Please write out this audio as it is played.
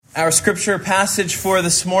Our scripture passage for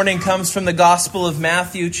this morning comes from the Gospel of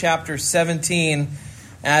Matthew, chapter 17,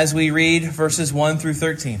 as we read verses 1 through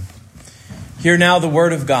 13. Hear now the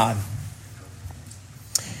word of God.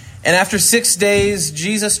 And after 6 days,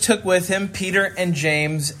 Jesus took with him Peter and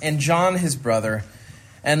James and John his brother,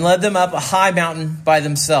 and led them up a high mountain by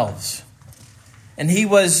themselves. And he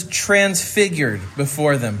was transfigured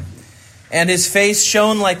before them, and his face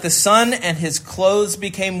shone like the sun, and his clothes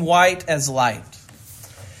became white as light.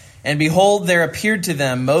 And behold, there appeared to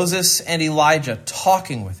them Moses and Elijah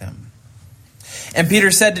talking with him. And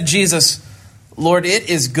Peter said to Jesus, Lord,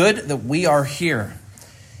 it is good that we are here.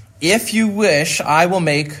 If you wish, I will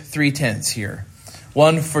make 3 tents here,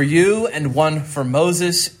 one for you and one for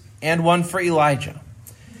Moses and one for Elijah.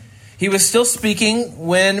 He was still speaking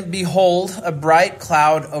when, behold, a bright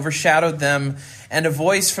cloud overshadowed them, and a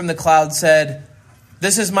voice from the cloud said,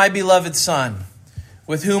 This is my beloved Son,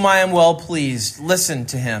 with whom I am well pleased. Listen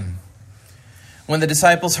to him. When the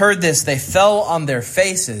disciples heard this, they fell on their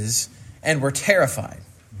faces and were terrified.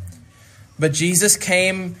 But Jesus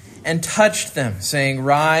came and touched them, saying,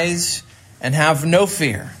 Rise and have no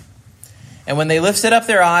fear. And when they lifted up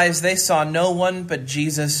their eyes, they saw no one but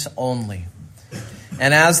Jesus only.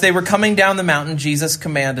 And as they were coming down the mountain, Jesus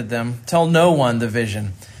commanded them, Tell no one the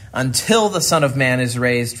vision, until the Son of Man is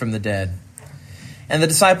raised from the dead. And the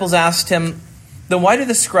disciples asked him, Then why do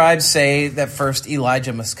the scribes say that first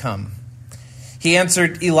Elijah must come? He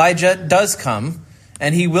answered, Elijah does come,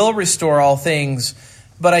 and he will restore all things.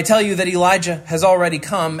 But I tell you that Elijah has already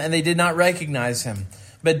come, and they did not recognize him,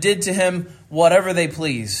 but did to him whatever they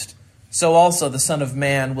pleased. So also the Son of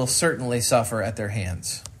Man will certainly suffer at their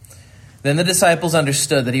hands. Then the disciples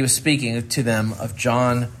understood that he was speaking to them of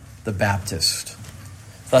John the Baptist.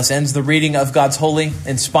 Thus ends the reading of God's holy,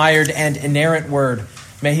 inspired, and inerrant word.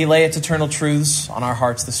 May he lay its eternal truths on our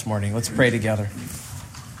hearts this morning. Let's pray together.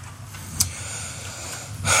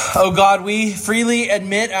 Oh God, we freely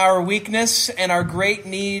admit our weakness and our great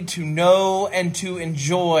need to know and to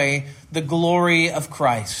enjoy the glory of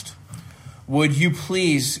Christ. Would you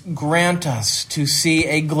please grant us to see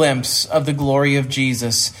a glimpse of the glory of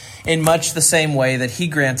Jesus in much the same way that he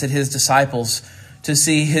granted his disciples to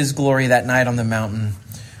see his glory that night on the mountain.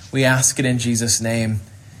 We ask it in Jesus' name.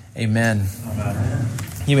 Amen. Amen.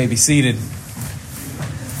 You may be seated.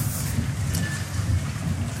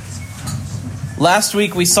 Last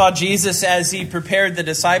week we saw Jesus as he prepared the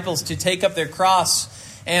disciples to take up their cross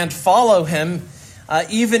and follow him,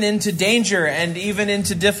 even into danger and even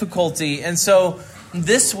into difficulty. And so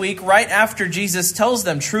this week, right after Jesus tells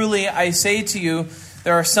them, Truly I say to you,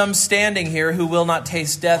 there are some standing here who will not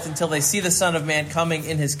taste death until they see the Son of Man coming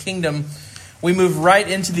in his kingdom, we move right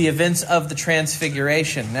into the events of the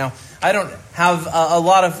Transfiguration. Now, I don't have a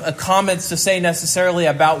lot of comments to say necessarily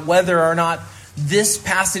about whether or not this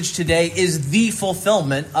passage today is the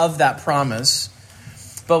fulfillment of that promise.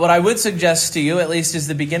 But what I would suggest to you, at least as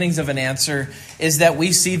the beginnings of an answer, is that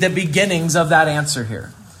we see the beginnings of that answer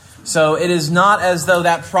here. So it is not as though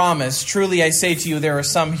that promise, truly I say to you, there are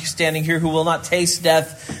some standing here who will not taste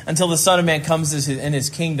death until the Son of Man comes in his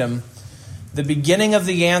kingdom. The beginning of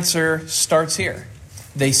the answer starts here.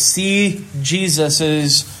 They see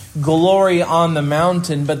Jesus' glory on the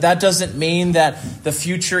mountain, but that doesn't mean that the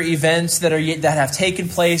future events that have taken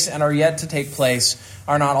place and are yet to take place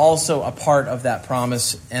are not also a part of that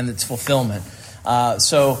promise and its fulfillment.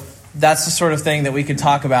 So that's the sort of thing that we can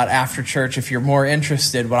talk about after church if you're more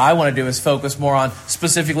interested. What I want to do is focus more on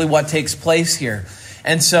specifically what takes place here.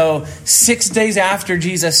 And so 6 days after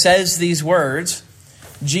Jesus says these words,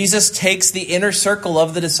 Jesus takes the inner circle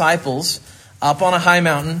of the disciples up on a high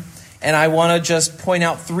mountain, and I want to just point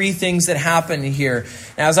out 3 things that happen here.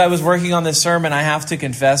 Now, as I was working on this sermon, I have to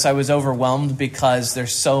confess I was overwhelmed because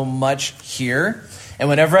there's so much here. And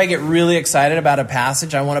whenever I get really excited about a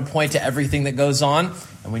passage, I want to point to everything that goes on.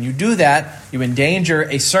 And when you do that, you endanger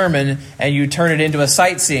a sermon and you turn it into a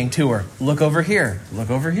sightseeing tour. Look over here.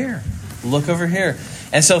 Look over here. Look over here.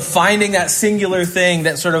 And so finding that singular thing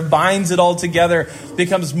that sort of binds it all together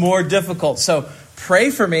becomes more difficult. So pray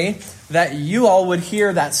for me that you all would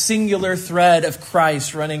hear that singular thread of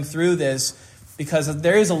Christ running through this, because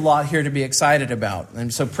there is a lot here to be excited about.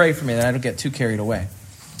 And so pray for me that I don't get too carried away.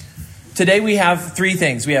 Today we have 3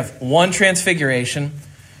 things. We have 1 transfiguration,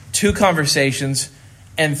 2 conversations,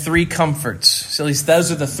 and 3 comforts. So at least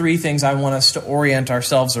those are the 3 things I want us to orient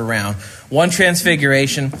ourselves around. 1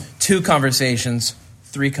 transfiguration, 2 conversations,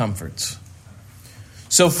 3 comforts.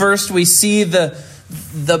 So first we see that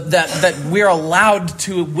we're allowed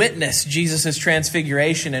to witness Jesus'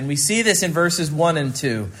 transfiguration. And we see this in verses 1 and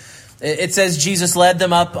 2. It says Jesus led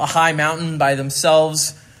them up a high mountain by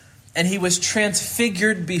themselves. and he was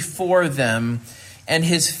transfigured before them, and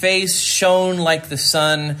his face shone like the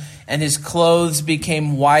sun, and his clothes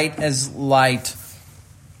became white as light.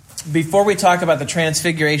 Before we talk about the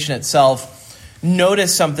transfiguration itself,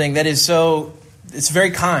 notice something that is it's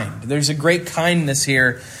very kind. There's a great kindness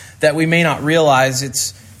here that we may not realize.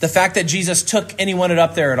 It's the fact that Jesus took anyone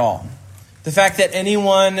up there at all. The fact that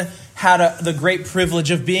anyone had the great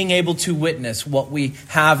privilege of being able to witness what we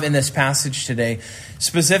have in this passage today.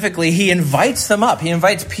 Specifically, he invites them up. He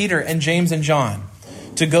invites Peter and James and John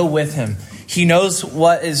to go with him. He knows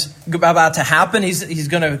what is about to happen. He's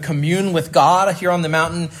going to commune with God here on the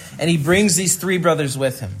mountain, and he brings these three brothers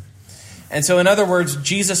with him. And so, in other words,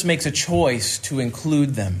 Jesus makes a choice to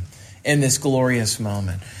include them in this glorious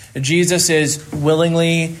moment. Jesus is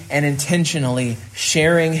willingly and intentionally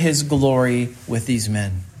sharing his glory with these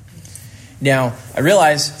men. Now, I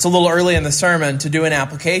realize it's a little early in the sermon to do an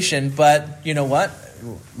application, but you know what?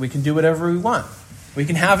 We can do whatever we want. We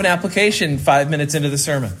can have an application 5 minutes into the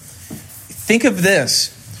sermon. Think of this.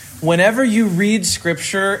 Whenever you read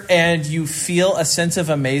Scripture and you feel a sense of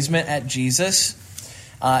amazement at Jesus,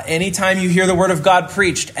 anytime you hear the Word of God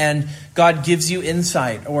preached and God gives you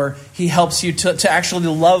insight or he helps you to actually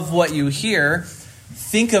love what you hear,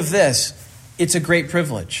 think of this. It's a great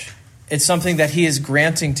privilege. It's something that he is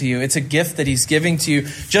granting to you. It's a gift that he's giving to you.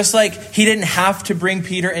 Just like he didn't have to bring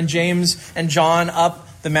Peter and James and John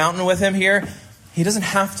up the mountain with him here, he doesn't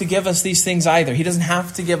have to give us these things either. He doesn't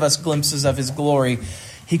have to give us glimpses of his glory.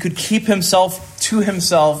 He could keep himself to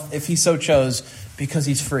himself if he so chose, because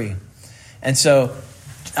he's free. And so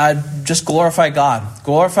just glorify God.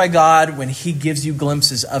 Glorify God when he gives you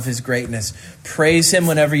glimpses of his greatness. Praise him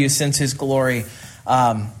whenever you sense his glory.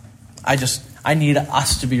 I need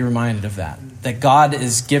us to be reminded of that God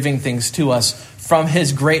is giving things to us from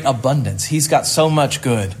his great abundance. He's got so much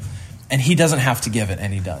good, and he doesn't have to give it,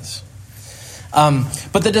 and he does.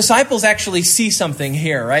 But the disciples actually see something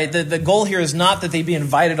here, right? The goal here is not that they be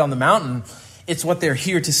invited on the mountain. It's what they're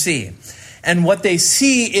here to see. And what they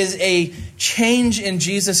see is a change in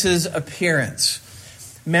Jesus' appearance.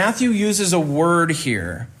 Matthew uses a word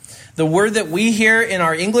here. The word that we hear in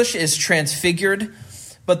our English is transfigured,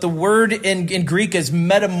 but the word in Greek is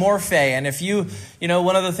metamorphe. And if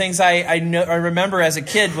one of the things I remember as a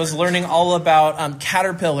kid was learning all about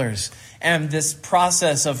caterpillars and this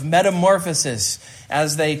process of metamorphosis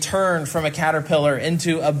as they turn from a caterpillar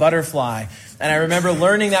into a butterfly. And I remember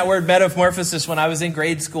learning that word metamorphosis when I was in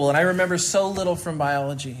grade school. And I remember so little from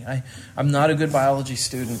biology. I'm not a good biology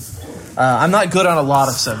student. I'm not good on a lot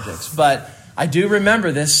of subjects. But I do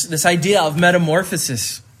remember this idea of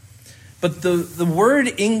metamorphosis. But the word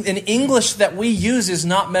in English that we use is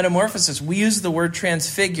not metamorphosis. We use the word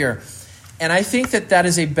transfigure. And I think that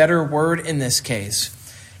is a better word in this case.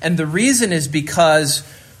 And the reason is because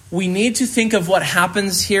we need to think of what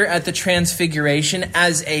happens here at the Transfiguration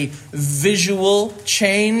as a visual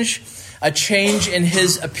change, a change in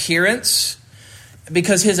his appearance,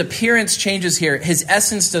 because his appearance changes here. His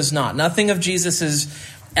essence does not. Nothing of Jesus'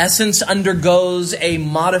 essence undergoes a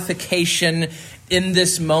modification in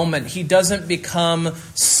this moment. He doesn't become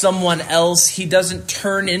someone else. He doesn't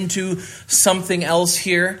turn into something else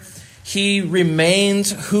here. He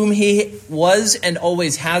remains whom he was and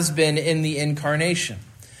always has been in the incarnation.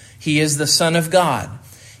 He is the Son of God,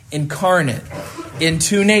 incarnate in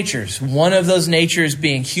two natures. One of those natures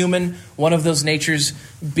being human, one of those natures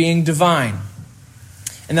being divine.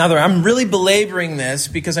 And now I'm really belaboring this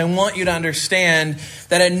because I want you to understand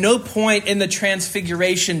that at no point in the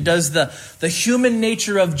Transfiguration does the human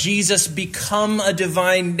nature of Jesus become a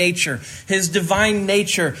divine nature. His divine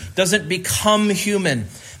nature doesn't become human.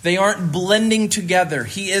 They aren't blending together.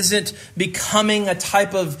 He isn't becoming a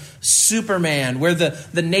type of Superman where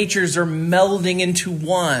the natures are melding into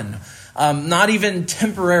one. Not even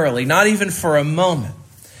temporarily, not even for a moment.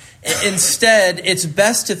 Instead, it's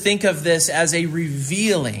best to think of this as a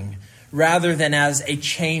revealing rather than as a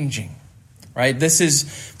changing. Right? This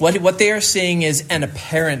is what they are seeing is an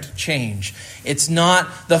apparent change. It's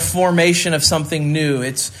not the formation of something new.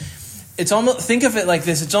 It's almost, think of it like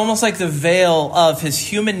this. It's almost like the veil of his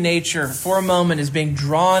human nature for a moment is being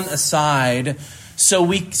drawn aside so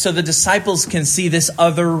the disciples can see this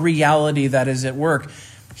other reality that is at work.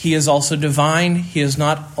 He is also divine. He is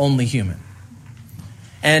not only human.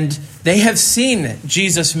 And they have seen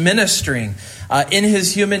Jesus ministering in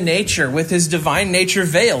his human nature with his divine nature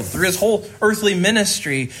veiled through his whole earthly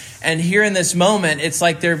ministry. And here in this moment, it's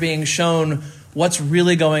like they're being shown what's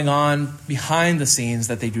really going on behind the scenes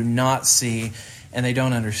that they do not see and they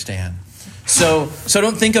don't understand. So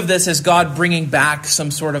don't think of this as God bringing back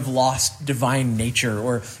some sort of lost divine nature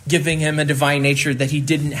or giving him a divine nature that he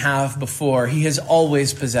didn't have before. He has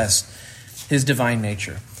always possessed his divine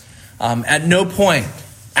nature. At no point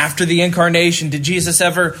after the incarnation did Jesus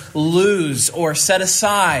ever lose or set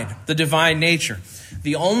aside the divine nature.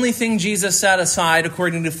 The only thing Jesus set aside,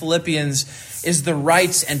 according to Philippians, is the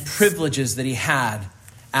rights and privileges that he had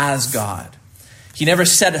as God. He never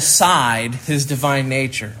set aside his divine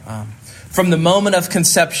nature. From the moment of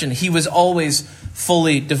conception, he was always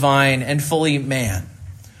fully divine and fully man.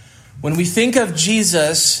 When we think of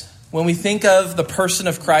Jesus, when we think of the person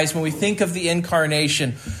of Christ, when we think of the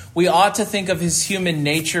incarnation, we ought to think of his human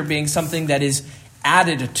nature being something that is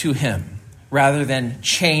added to him rather than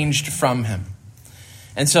changed from him.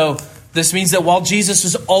 And so this means that while Jesus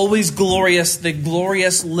was always glorious, the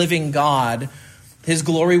glorious living God, his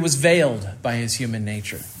glory was veiled by his human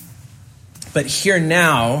nature. But here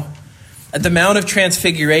now, at the Mount of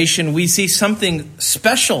Transfiguration, we see something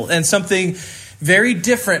special and something very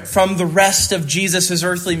different from the rest of Jesus'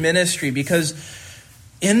 earthly ministry, because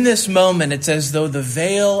in this moment, it's as though the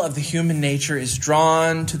veil of the human nature is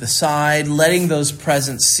drawn to the side, letting those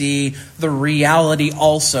present see the reality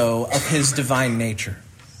also of his divine nature.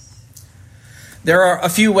 There are a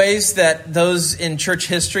few ways that those in church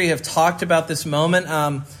history have talked about this moment.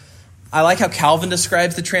 I like how Calvin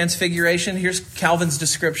describes the Transfiguration. Here's Calvin's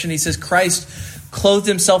description. He says, Christ clothed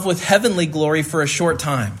himself with heavenly glory for a short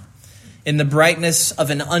time. In the brightness of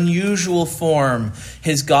an unusual form,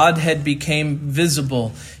 his Godhead became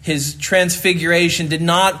visible. His transfiguration did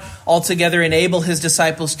not altogether enable his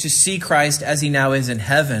disciples to see Christ as he now is in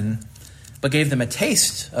heaven, but gave them a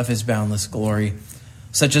taste of his boundless glory,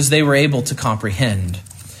 such as they were able to comprehend.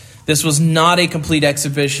 This was not a complete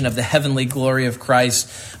exhibition of the heavenly glory of Christ,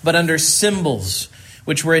 but under symbols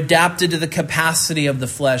which were adapted to the capacity of the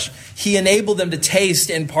flesh. He enabled them to taste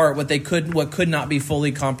in part what could not be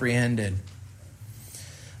fully comprehended.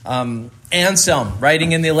 Anselm,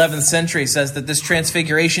 writing in the 11th century, says that this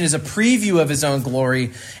transfiguration is a preview of his own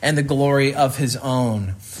glory and the glory of his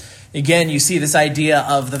own. Again, you see this idea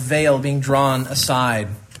of the veil being drawn aside.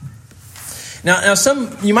 Now,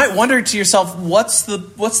 you might wonder to yourself, what's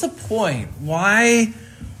the point? Why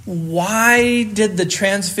did the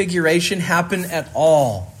transfiguration happen at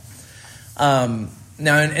all?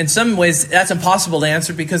 Now, in some ways, that's impossible to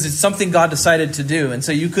answer because it's something God decided to do. And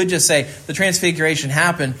so you could just say the transfiguration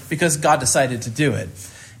happened because God decided to do it.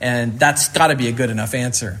 And that's got to be a good enough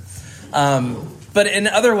answer. But in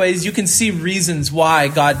other ways, you can see reasons why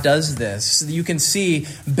God does this. You can see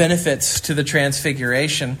benefits to the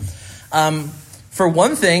transfiguration. For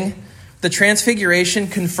one thing, the transfiguration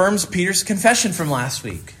confirms Peter's confession from last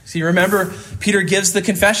week. So you remember, Peter gives the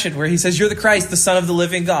confession where he says, "You're the Christ, the Son of the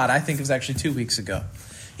living God." I think it was actually 2 weeks ago.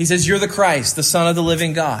 He says, "You're the Christ, the Son of the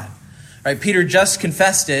living God." Right? Peter just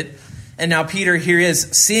confessed it, and now Peter here is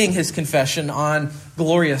seeing his confession on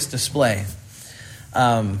glorious display.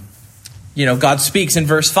 God speaks in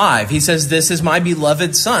verse 5. He says, "This is my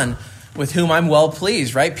beloved Son, with whom I'm well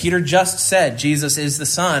pleased." Right? Peter just said Jesus is the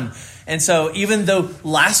Son. And so even though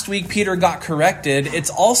last week Peter got corrected, it's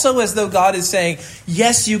also as though God is saying,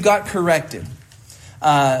 yes, you got corrected.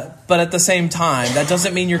 But at the same time, that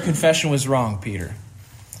doesn't mean your confession was wrong, Peter.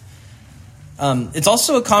 It's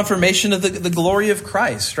also a confirmation of the glory of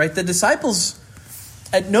Christ, right? The disciples,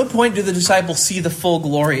 at no point do the disciples see the full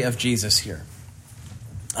glory of Jesus here.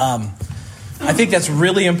 I think that's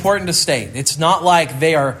really important to state. It's not like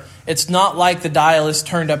the dial is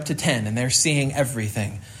turned up to 10 and they're seeing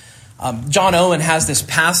everything. John Owen has this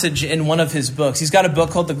passage in one of his books. He's got a book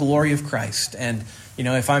called The Glory of Christ. And,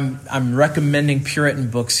 if I'm recommending Puritan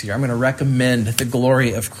books here, I'm going to recommend The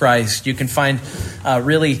Glory of Christ. You can find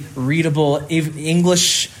really readable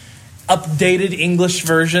updated English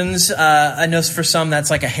versions. I know for some that's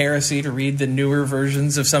like a heresy to read the newer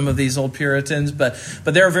versions of some of these old Puritans, but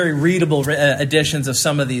there are very readable editions of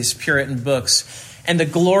some of these Puritan books. And The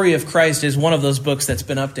Glory of Christ is one of those books that's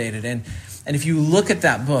been updated. And if you look at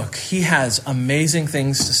that book, he has amazing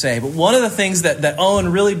things to say. But one of the things that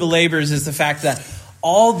Owen really belabors is the fact that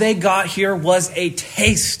all they got here was a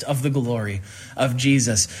taste of the glory of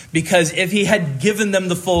Jesus. Because if he had given them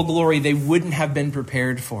the full glory, they wouldn't have been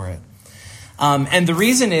prepared for it. And the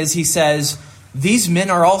reason is, he says, these men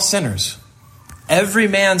are all sinners. Every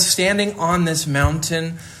man standing on this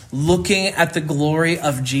mountain looking at the glory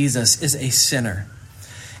of Jesus is a sinner.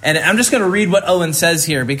 And I'm just going to read what Owen says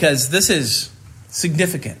here because this is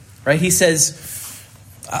significant, right? He says,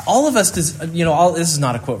 all of us, this is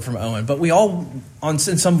not a quote from Owen, but we all, in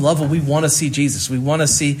some level, we want to see Jesus. We want to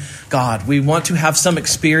see God. We want to have some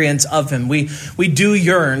experience of him. We do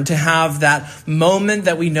yearn to have that moment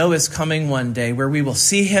that we know is coming one day where we will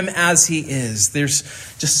see him as he is. There's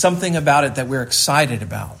just something about it that we're excited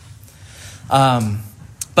about.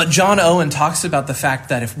 But John Owen talks about the fact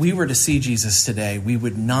that if we were to see Jesus today, we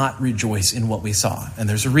would not rejoice in what we saw. And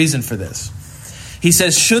there's a reason for this. He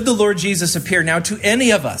says, should the Lord Jesus appear now to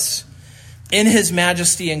any of us in his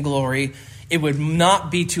majesty and glory, it would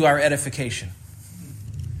not be to our edification.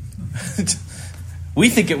 We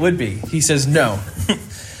think it would be. He says, no.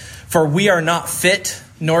 For we are not fit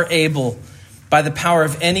nor able by the power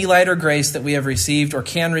of any light or grace that we have received or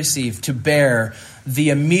can receive to bear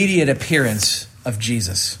the immediate appearance of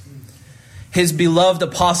Jesus. His beloved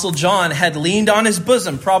apostle John had leaned on his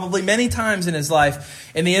bosom probably many times in his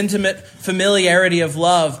life in the intimate familiarity of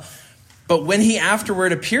love. But when he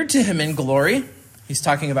afterward appeared to him in glory, he's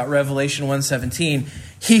talking about Revelation 1:17,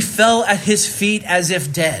 he fell at his feet as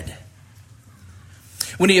if dead.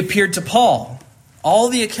 When he appeared to Paul, all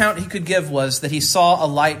the account he could give was that he saw a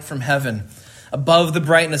light from heaven above the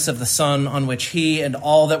brightness of the sun, on which he and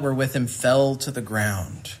all that were with him fell to the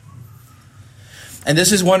ground. And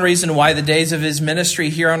this is one reason why the days of his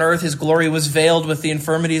ministry here on earth, his glory was veiled with the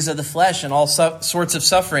infirmities of the flesh and all sorts of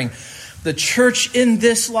suffering. The church in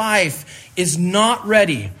this life is not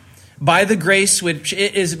ready, by the grace which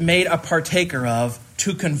it is made a partaker of,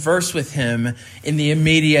 to converse with him in the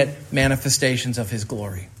immediate manifestations of his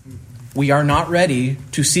glory. We are not ready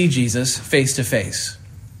to see Jesus face to face.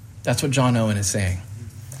 That's what John Owen is saying.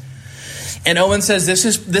 And Owen says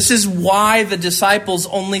this is why the disciples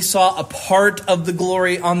only saw a part of the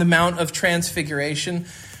glory on the Mount of Transfiguration,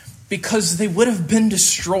 because they would have been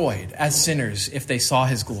destroyed as sinners if they saw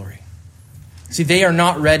his glory. See, they are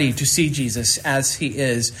not ready to see Jesus as he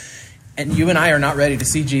is, and you and I are not ready to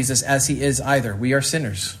see Jesus as he is either. We are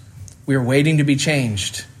sinners. We are waiting to be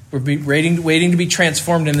changed. We're waiting to be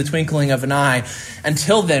transformed in the twinkling of an eye.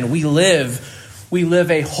 Until then, we live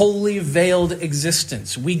a wholly veiled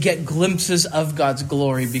existence. We get glimpses of God's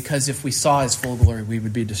glory because if we saw his full glory, we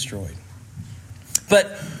would be destroyed. But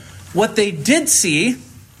what they did see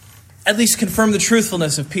at least confirmed the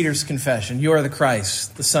truthfulness of Peter's confession. You are the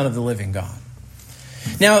Christ, the Son of the living God.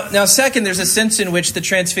 Now, second, there's a sense in which the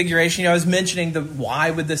Transfiguration, I was mentioning the why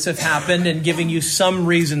would this have happened and giving you some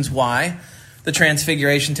reasons why the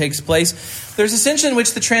Transfiguration takes place. There's a sense in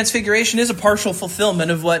which the Transfiguration is a partial fulfillment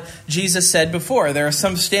of what Jesus said before. There are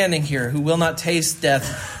some standing here who will not taste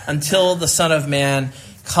death until the Son of Man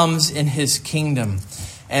comes in his kingdom.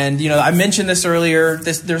 And, I mentioned this earlier.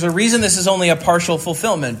 There's a reason this is only a partial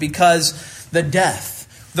fulfillment, because the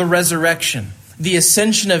death, the resurrection, the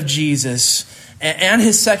ascension of Jesus, and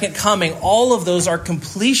his second coming, all of those are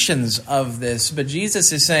completions of this. But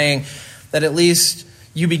Jesus is saying that at least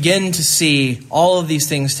you begin to see all of these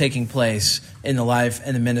things taking place in the life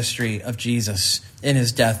and the ministry of Jesus in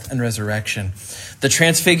his death and resurrection. The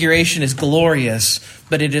Transfiguration is glorious,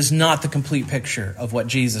 but it is not the complete picture of what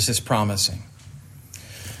Jesus is promising.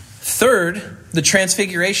 Third, the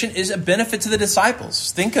Transfiguration is a benefit to the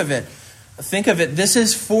disciples. Think of it. This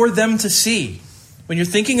is for them to see. When you're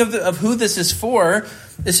thinking of who this is for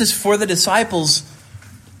the disciples,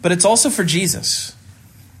 but it's also for Jesus.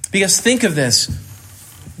 Because think of this.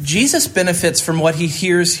 Jesus benefits from what he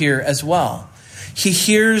hears here as well. He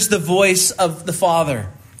hears the voice of the Father.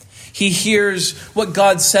 He hears what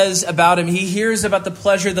God says about him. He hears about the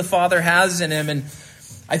pleasure the Father has in him. And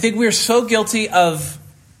I think we're so guilty of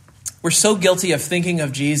thinking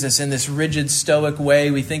of Jesus in this rigid, stoic way.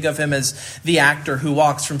 We think of him as the actor who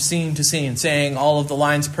walks from scene to scene, saying all of the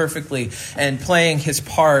lines perfectly and playing his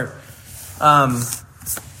part.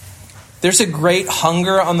 There's a great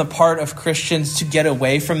hunger on the part of Christians to get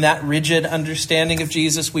away from that rigid understanding of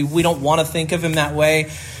Jesus. We don't want to think of him that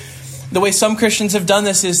way. The way some Christians have done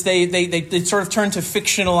this is they sort of turn to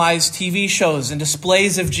fictionalized TV shows and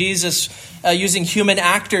displays of Jesus using human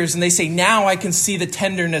actors. And they say, now I can see the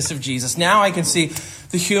tenderness of Jesus. Now I can see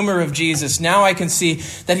the humor of Jesus. Now I can see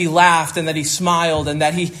that he laughed and that he smiled and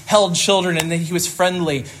that he held children and that he was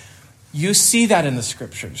friendly. You see that in the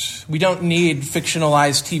scriptures. We don't need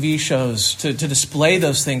fictionalized TV shows to display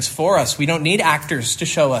those things for us. We don't need actors to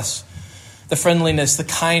show us the friendliness, the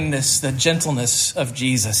kindness, the gentleness of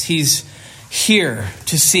Jesus. He's here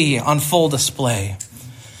to see on full display.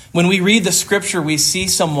 When we read the scripture, we see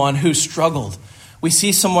someone who struggled. We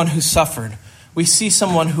see someone who suffered. We see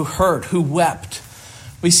someone who hurt, who wept.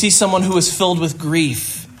 We see someone who was filled with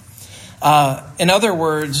grief. In other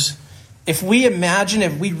words, If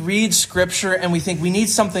we read Scripture and we think we need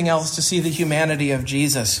something else to see the humanity of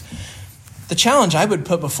Jesus, the challenge I would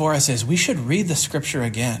put before us is we should read the Scripture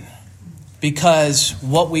again. Because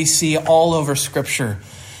what we see all over Scripture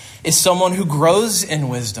is someone who grows in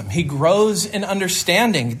wisdom. He grows in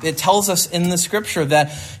understanding. It tells us in the Scripture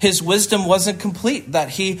that his wisdom wasn't complete,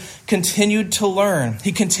 that he continued to learn.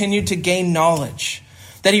 He continued to gain knowledge,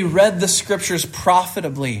 that he read the Scriptures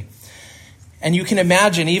profitably. And you can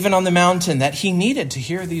imagine, even on the mountain, that he needed to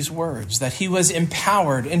hear these words, that he was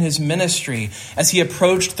empowered in his ministry as he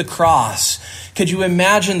approached the cross. Could you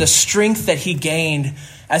imagine the strength that he gained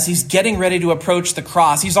as he's getting ready to approach the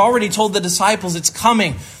cross? He's already told the disciples it's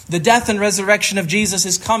coming. The death and resurrection of Jesus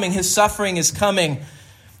is coming. His suffering is coming.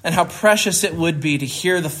 And how precious it would be to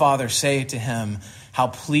hear the Father say to him how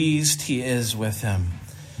pleased he is with him.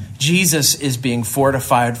 Jesus is being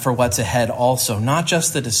fortified for what's ahead also, not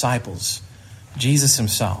just the disciples, Jesus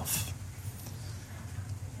himself.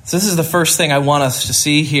 So this is the first thing I want us to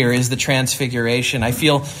see here is the Transfiguration. I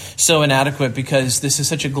feel so inadequate because this is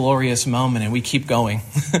such a glorious moment and we keep going.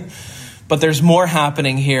 But there's more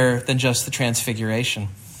happening here than just the Transfiguration.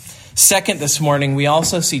 Second, this morning, we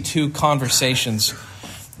also see two conversations.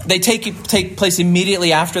 They take place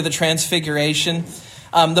immediately after the Transfiguration.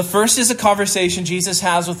 The first is a conversation Jesus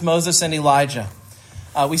has with Moses and Elijah.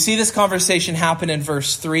 We see this conversation happen in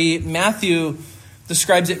verse 3. Matthew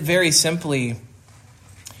describes it very simply.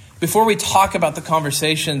 Before we talk about the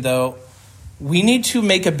conversation, though, we need to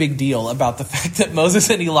make a big deal about the fact that Moses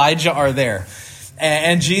and Elijah are there.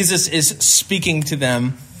 And Jesus is speaking to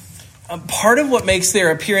them. Part of what makes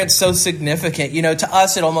their appearance so significant, to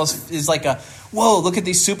us it almost is like whoa, look at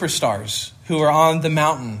these superstars who are on the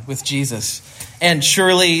mountain with Jesus. And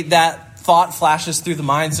surely that thought flashes through the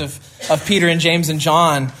minds of Peter and James and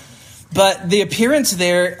John. But the appearance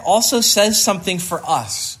there also says something for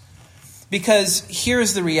us. Because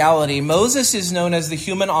here's the reality. Moses is known as the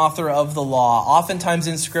human author of the law. Oftentimes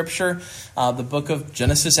in Scripture, the book of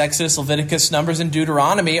Genesis, Exodus, Leviticus, Numbers, and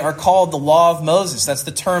Deuteronomy are called the law of Moses. That's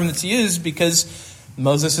the term that's used because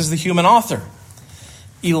Moses is the human author.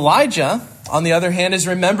 Elijah, on the other hand, is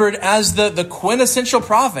remembered as the quintessential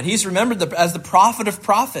prophet. He's remembered as the prophet of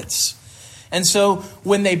prophets. And so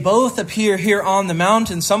when they both appear here on the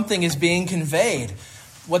mountain, something is being conveyed.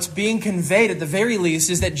 What's being conveyed at the very least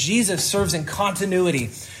is that Jesus serves in continuity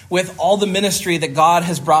with all the ministry that God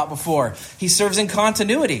has brought before. He serves in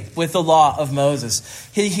continuity with the law of Moses.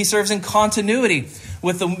 He serves in continuity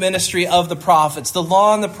with the ministry of the prophets. The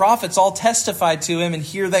law and the prophets all testified to him, and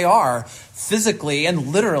here they are, physically and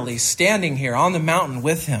literally standing here on the mountain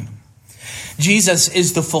with him. Jesus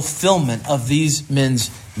is the fulfillment of these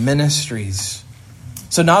men's ministries.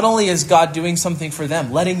 So not only is God doing something for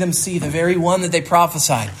them, letting them see the very one that they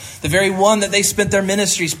prophesied, the very one that they spent their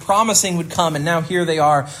ministries promising would come, and now here they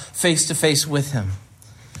are face to face with him.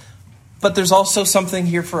 But there's also something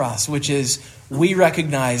here for us, which is we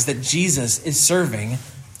recognize that Jesus is serving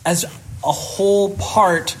as a whole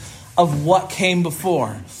part of what came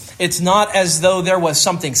before. It's not as though there was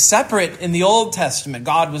something separate in the Old Testament.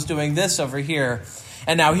 God was doing this over here.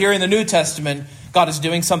 And now here in the New Testament, God is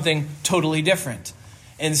doing something totally different.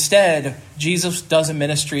 Instead, Jesus does a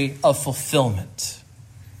ministry of fulfillment.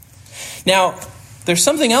 Now, there's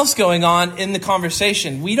something else going on in the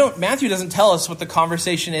conversation. Matthew doesn't tell us what the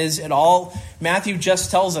conversation is at all. Matthew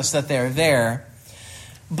just tells us that they're there.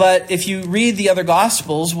 But if you read the other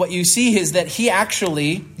Gospels, what you see is that he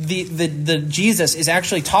actually, the Jesus is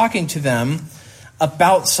actually talking to them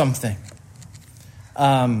about something.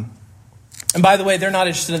 And by the way, they're not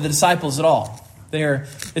interested in the disciples at all.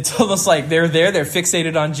 It's almost like they're there. They're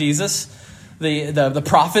fixated on Jesus. The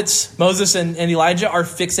prophets, Moses and Elijah, are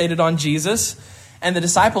fixated on Jesus. And the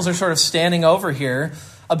disciples are sort of standing over here,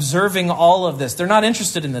 observing all of this. They're not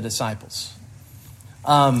interested in the disciples.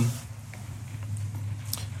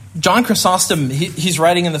 John Chrysostom, he's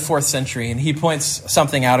writing in the 4th century, and he points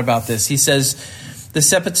something out about this. He says,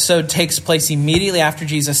 this episode takes place immediately after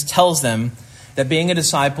Jesus tells them that being a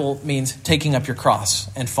disciple means taking up your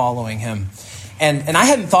cross and following him. And I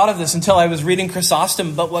hadn't thought of this until I was reading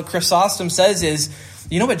Chrysostom, but what Chrysostom says is,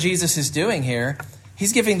 you know what Jesus is doing here?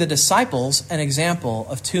 He's giving the disciples an example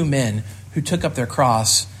of two men who took up their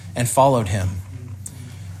cross and followed him.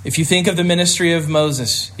 If you think of the ministry of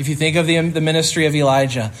Moses, if you think of the ministry of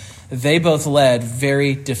Elijah, they both led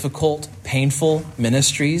very difficult, painful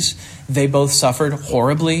ministries. They both suffered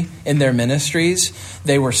horribly in their ministries.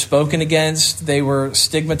 They were spoken against. They were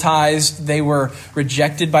stigmatized. They were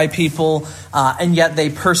rejected by people, and yet they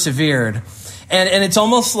persevered. And it's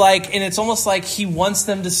almost like he wants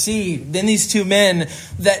them to see in these two men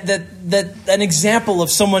that an example of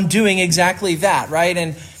someone doing exactly that,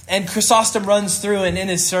 right? And Chrysostom runs through, and in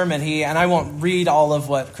his sermon, and I won't read all of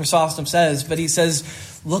what Chrysostom says, but he says,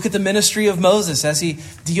 look at the ministry of Moses as he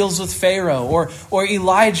deals with Pharaoh, or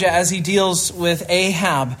Elijah as he deals with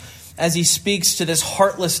Ahab, as he speaks to this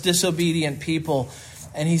heartless, disobedient people.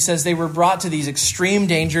 And he says they were brought to these extreme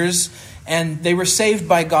dangers, and they were saved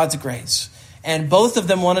by God's grace. And both of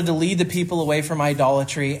them wanted to lead the people away from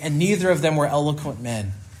idolatry, and neither of them were eloquent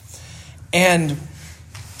men. And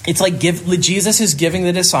it's like Jesus is giving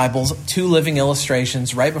the disciples two living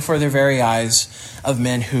illustrations right before their very eyes of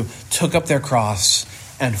men who took up their cross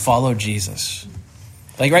and followed Jesus.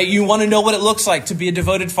 Like, right, you want to know what it looks like to be a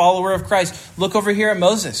devoted follower of Christ. Look over here at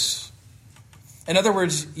Moses. In other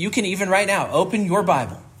words, you can even right now open your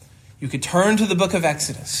Bible. You could turn to the book of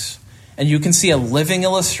Exodus, and you can see a living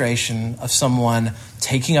illustration of someone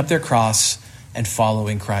taking up their cross and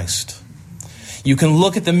following Christ. You can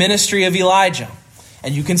look at the ministry of Elijah,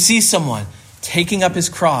 and you can see someone taking up his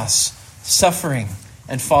cross, suffering,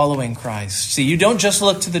 and following Christ. See, you don't just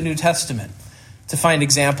look to the New Testament to find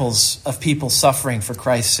examples of people suffering for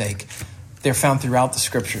Christ's sake. They're found throughout the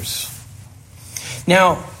Scriptures.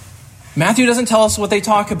 Now, Matthew doesn't tell us what they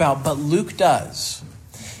talk about, but Luke does.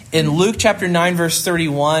 In Luke chapter 9, verse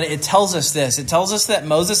 31, it tells us this. It tells us that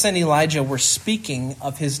Moses and Elijah were speaking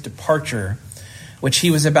of his departure, which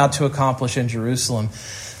he was about to accomplish in Jerusalem.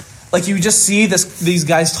 Like, you just see these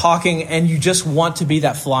guys talking, and you just want to be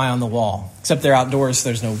that fly on the wall. Except they're outdoors,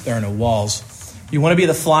 there are no walls. You want to be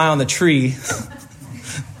the fly on the tree,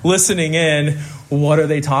 listening in. What are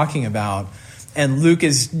they talking about? And Luke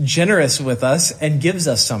is generous with us and gives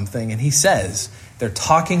us something. And he says, they're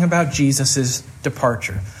talking about Jesus'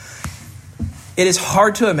 departure. It is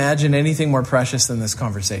hard to imagine anything more precious than this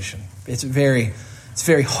conversation. It's very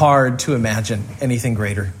hard to imagine anything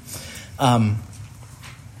greater.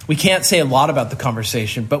 We can't say a lot about the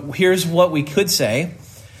conversation, but here's what we could say.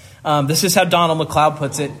 This is how Donald McLeod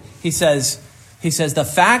puts it. He says, the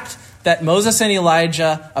fact that Moses and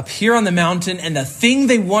Elijah appear on the mountain, and the thing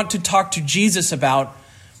they want to talk to Jesus about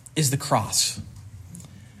is the cross.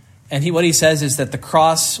 And what he says is that the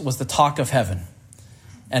cross was the talk of heaven.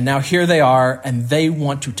 And now here they are, and they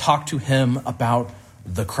want to talk to him about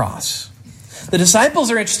the cross. The disciples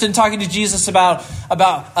are interested in talking to Jesus about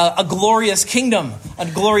a glorious kingdom, a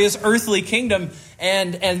glorious earthly kingdom,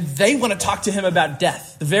 and they want to talk to him about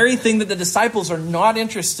death. The very thing that the disciples are not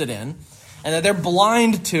interested in, and that they're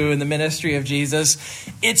blind to in the ministry of Jesus,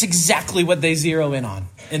 it's exactly what they zero in on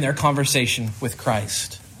in their conversation with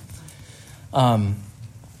Christ. The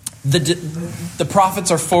prophets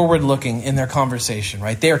are forward-looking in their conversation,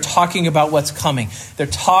 right? They are talking about what's coming. They're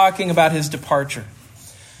talking about his departure.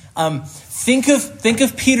 Think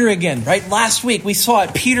of Peter again, right? Last week we saw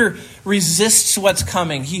it. Peter resists what's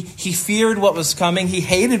coming. He feared what was coming. He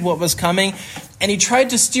hated what was coming. And he tried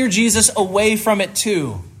to steer Jesus away from it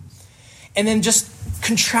too. And then just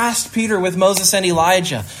contrast Peter with Moses and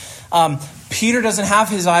Elijah. Peter doesn't have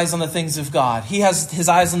his eyes on the things of God. He has his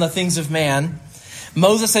eyes on the things of man.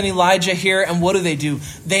 Moses and Elijah here, and what do?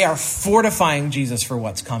 They are fortifying Jesus for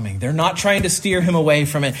what's coming. They're not trying to steer him away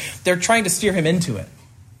from it. They're trying to steer him into it.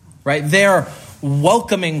 Right? They're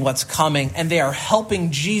welcoming what's coming, and they are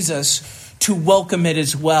helping Jesus to welcome it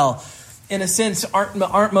as well. In a sense,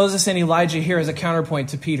 aren't Moses and Elijah here as a counterpoint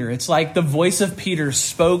to Peter? It's like the voice of Peter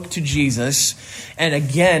spoke to Jesus, and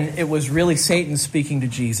again, it was really Satan speaking to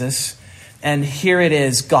Jesus. And here it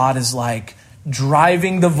is, God is like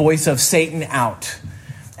driving the voice of Satan out.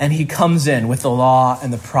 And he comes in with the law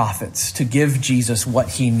and the prophets to give Jesus what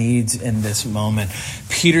he needs in this moment.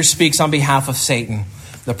 Peter speaks on behalf of Satan.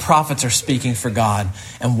 The prophets are speaking for God.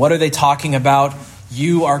 And what are they talking about?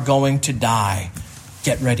 You are going to die.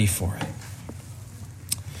 Get ready for it.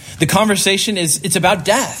 The conversation it's about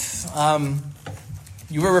death.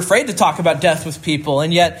 You were afraid to talk about death with people,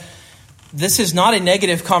 and yet this is not a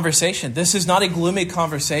negative conversation. This is not a gloomy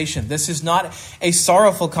conversation. This is not a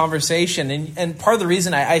sorrowful conversation. And part of the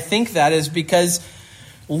reason I think that is because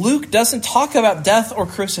Luke doesn't talk about death or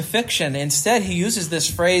crucifixion. Instead, he uses this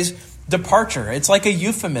phrase, departure. It's like a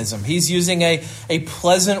euphemism. He's using a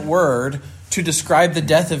pleasant word to describe the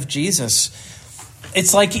death of Jesus.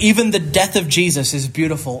 It's like even the death of Jesus is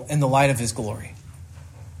beautiful in the light of his glory.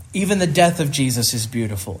 Even the death of Jesus is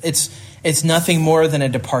beautiful. It's nothing more than a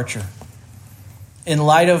departure. In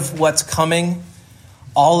light of what's coming,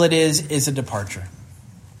 all it is a departure.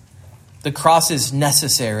 The cross is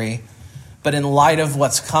necessary, but in light of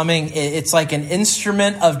what's coming, it's like an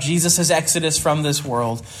instrument of Jesus' exodus from this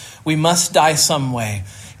world. We must die some way.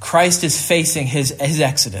 Christ is facing his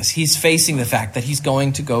exodus. He's facing the fact that he's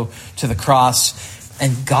going to go to the cross,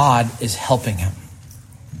 and God is helping him.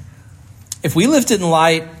 If we lived in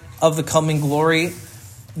light of the coming glory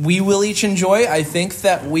we will each enjoy, I think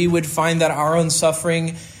that we would find that our own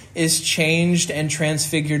suffering is changed and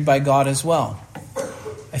transfigured by God as well.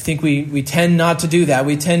 I think we tend not to do that.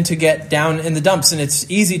 We tend to get down in the dumps, and it's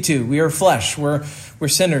easy to. We are flesh. We're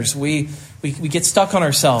sinners. We get stuck on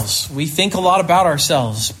ourselves. We think a lot about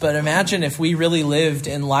ourselves. But imagine if we really lived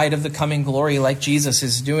in light of the coming glory like Jesus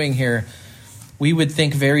is doing here. We would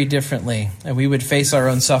think very differently, and we would face our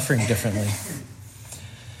own suffering differently.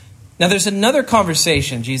 Now, there's another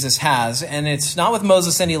conversation Jesus has, and it's not with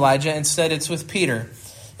Moses and Elijah. Instead, it's with Peter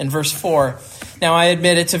in verse 4. Now, I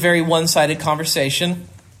admit it's a very one-sided conversation.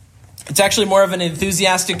 It's actually more of an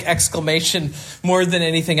enthusiastic exclamation more than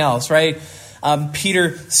anything else, right?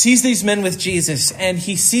 Peter sees these men with Jesus, and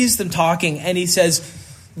he sees them talking, and he says,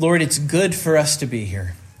 Lord, it's good for us to be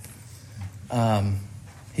here.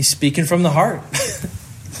 He's speaking from the heart.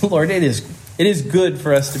 Lord, it is good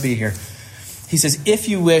for us to be here. He says, if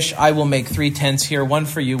you wish, I will make 3 tents here, one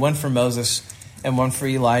for you, one for Moses, and one for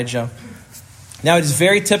Elijah. Now, it is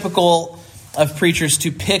very typical of preachers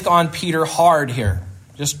to pick on Peter hard here.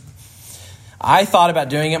 I thought about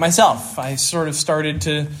doing it myself. I sort of started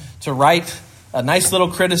to write a nice little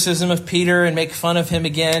criticism of Peter and make fun of him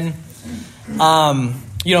again.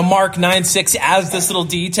 Mark 9:6 adds this little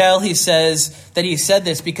detail. He says that he said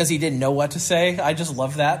this because he didn't know what to say. I just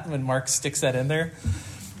love that when Mark sticks that in there.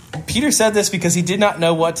 Peter said this because he did not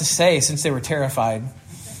know what to say since they were terrified.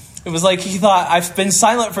 It was like he thought, I've been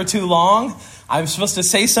silent for too long. I'm supposed to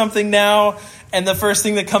say something now. And the first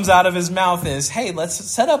thing that comes out of his mouth is, hey, let's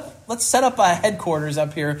set up a headquarters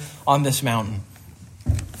up here on this mountain.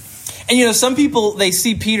 And some people, they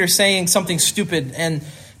see Peter saying something stupid and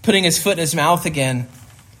putting his foot in his mouth again.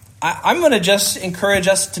 I'm going to just encourage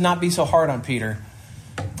us to not be so hard on Peter.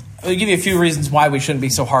 I'll give you a few reasons why we shouldn't be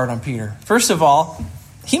so hard on Peter. First of all,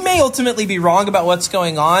 he may ultimately be wrong about what's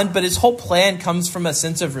going on, but his whole plan comes from a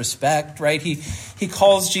sense of respect, right? He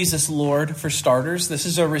calls Jesus Lord, for starters. This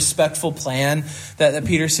is a respectful plan that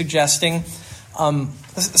Peter's suggesting.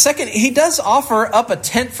 Second, he does offer up a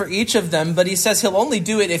tent for each of them, but he says he'll only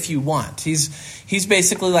do it if you want. He's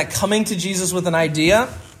basically like coming to Jesus with an idea,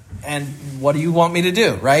 and what do you want me to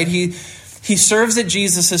do, right? He serves at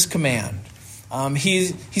Jesus' command.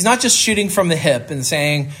 He's not just shooting from the hip and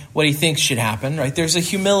saying what he thinks should happen, right? There's a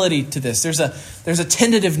humility to this. There's a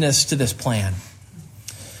tentativeness to this plan.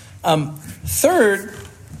 The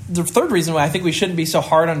third reason why I think we shouldn't be so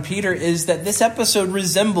hard on Peter is that this episode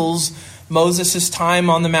resembles Moses' time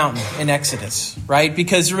on the mountain in Exodus, right?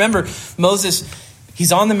 Because remember, Moses,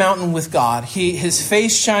 he's on the mountain with God. His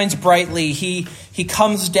face shines brightly. He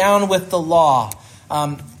comes down with the law.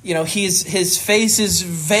 His face is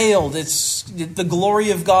veiled. It's the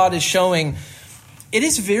glory of God is showing. It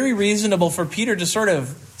is very reasonable for Peter to sort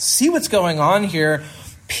of see what's going on here,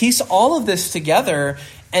 piece all of this together,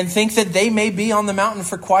 and think that they may be on the mountain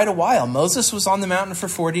for quite a while. Moses was on the mountain for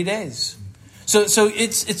 40 days. So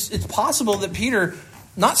it's possible that Peter,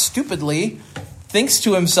 not stupidly, thinks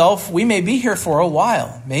to himself, we may be here for a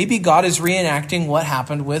while. Maybe God is reenacting what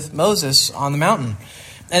happened with Moses on the mountain.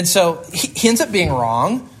 And so he ends up being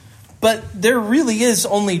wrong, but there really is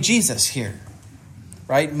only Jesus here,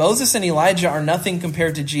 right? Moses and Elijah are nothing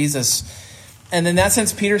compared to Jesus. And in that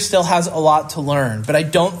sense, Peter still has a lot to learn, but I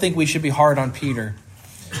don't think we should be hard on Peter.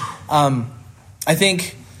 I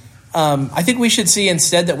think we should see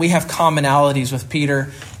instead that we have commonalities with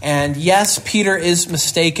Peter. And yes, Peter is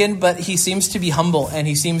mistaken, but he seems to be humble and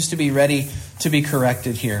he seems to be ready to be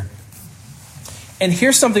corrected here. And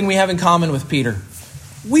here's something we have in common with Peter.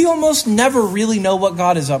 We almost never really know what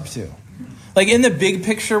God is up to. Like in the big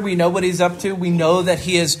picture, we know what he's up to. We know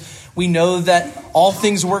that all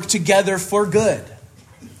things work together for good.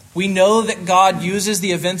 We know that God uses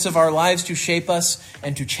the events of our lives to shape us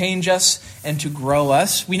and to change us and to grow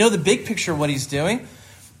us. We know the big picture of what he's doing.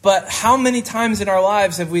 But how many times in our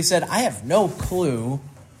lives have we said, I have no clue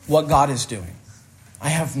what God is doing. I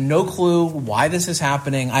have no clue why this is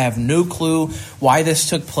happening. I have no clue why this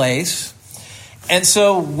took place. And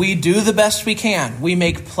so we do the best we can. We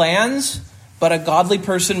make plans, but a godly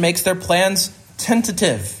person makes their plans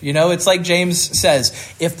tentative. It's like James says,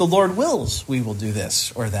 if the Lord wills, we will do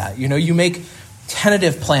this or that. You make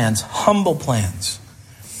tentative plans, humble plans.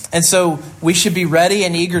 And so we should be ready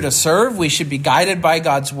and eager to serve. We should be guided by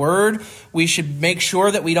God's word. We should make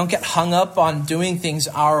sure that we don't get hung up on doing things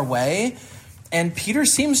our way. And Peter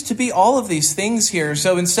seems to be all of these things here.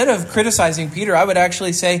 So instead of criticizing Peter, I would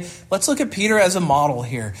actually say, let's look at Peter as a model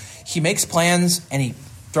here. He makes plans and he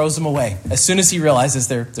throws them away as soon as he realizes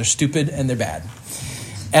they're stupid and they're bad.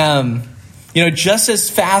 Just as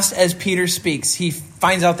fast as Peter speaks, he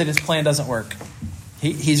finds out that his plan doesn't work.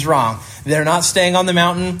 He's wrong. They're not staying on the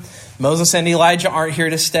mountain. Moses and Elijah aren't here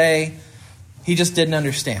to stay. He just didn't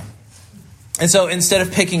understand. And so instead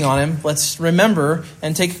of picking on him, let's remember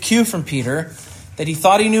and take a cue from Peter that he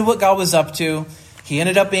thought he knew what God was up to. He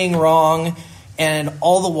ended up being wrong. And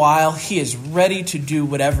all the while, he is ready to do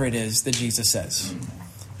whatever it is that Jesus says.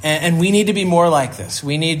 And we need to be more like this.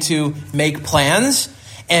 We need to make plans,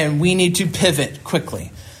 and we need to pivot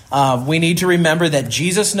quickly. We need to remember that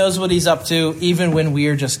Jesus knows what he's up to, even when we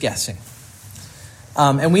are just guessing.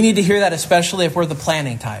 And we need to hear that, especially if we're the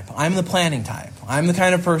planning type. I'm the planning type. I'm the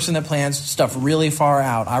kind of person that plans stuff really far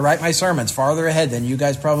out. I write my sermons farther ahead than you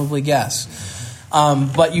guys probably guess.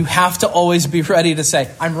 But you have to always be ready to say,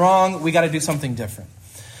 I'm wrong, we got to do something different.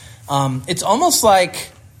 It's almost like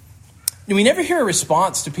we never hear a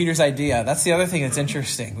response to Peter's idea. That's the other thing that's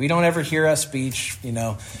interesting. We don't ever hear a speech,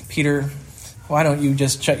 Peter, why don't you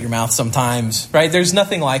just shut your mouth sometimes, right? There's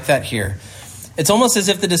nothing like that here. It's almost as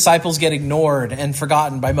if the disciples get ignored and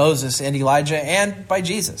forgotten by Moses and Elijah and by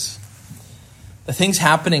Jesus. The things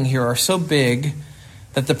happening here are so big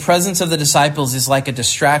that the presence of the disciples is like a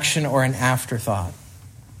distraction or an afterthought.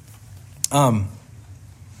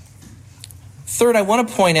 Third, I want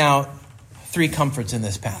to point out 3 comforts in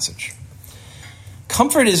this passage.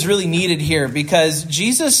 Comfort is really needed here because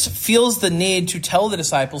Jesus feels the need to tell the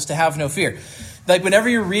disciples to have no fear. Like whenever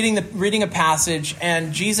you're reading a passage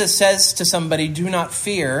and Jesus says to somebody, do not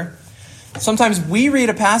fear, sometimes we read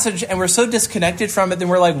a passage and we're so disconnected from it that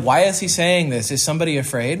we're like, why is he saying this? Is somebody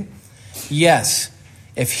afraid? Yes.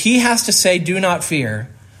 If he has to say, do not fear,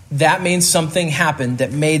 that means something happened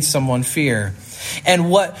that made someone fear. And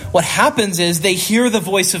what happens is they hear the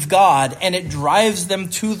voice of God and it drives them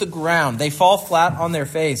to the ground. They fall flat on their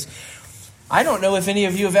face. I don't know if any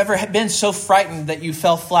of you have ever been so frightened that you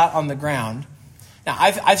fell flat on the ground. Now,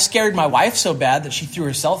 I've scared my wife so bad that she threw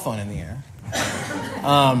her cell phone in the air.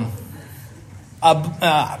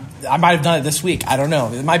 I might have done it this week. I don't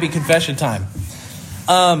know. It might be confession time.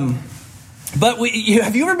 But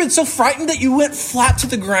have you ever been so frightened that you went flat to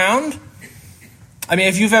the ground? I mean,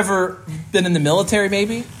 if you've ever been in the military,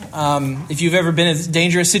 maybe. If you've ever been in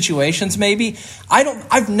dangerous situations, maybe.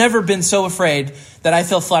 I've never been so afraid that I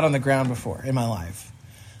fell flat on the ground before in my life.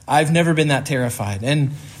 I've never been that terrified.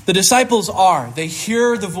 And the disciples are. They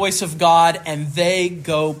hear the voice of God and they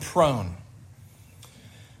go prone.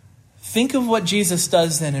 Think of what Jesus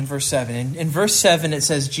does then in verse 7. In verse 7, it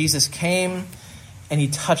says, Jesus came and he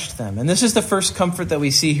touched them. And this is the first comfort that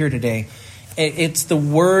we see here today. It's the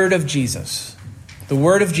word of Jesus. The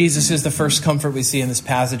word of Jesus is the first comfort we see in this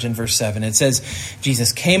passage in verse 7. It says,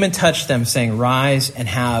 Jesus came and touched them, saying, rise and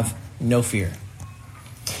have no fear.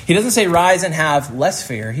 He doesn't say rise and have less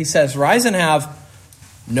fear. He says, rise and have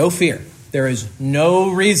no fear. There is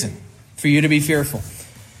no reason for you to be fearful.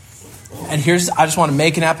 And I just want to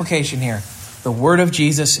make an application here. The word of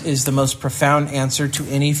Jesus is the most profound answer to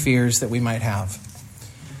any fears that we might have.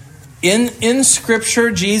 In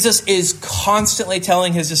Scripture, Jesus is constantly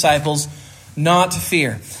telling his disciples not to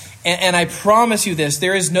fear. And I promise you this,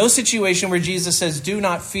 there is no situation where Jesus says, do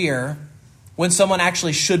not fear, when someone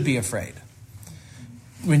actually should be afraid.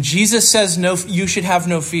 When Jesus says, no, you should have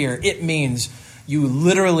no fear, it means you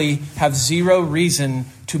literally have zero reason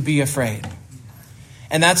to be afraid.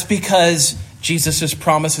 And that's because Jesus'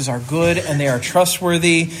 promises are good and they are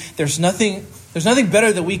trustworthy. There's nothing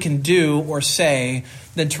better that we can do or say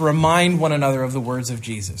than to remind one another of the words of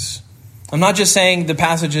Jesus. I'm not just saying the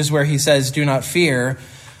passages where he says, do not fear,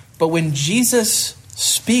 but when Jesus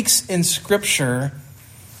speaks in Scripture,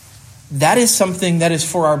 that is something that is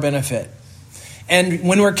for our benefit. And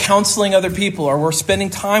when we're counseling other people or we're spending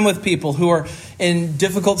time with people who are in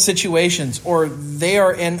difficult situations or they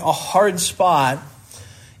are in a hard spot,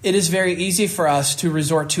 it is very easy for us to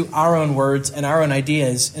resort to our own words and our own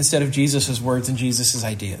ideas instead of Jesus' words and Jesus'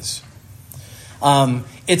 ideas.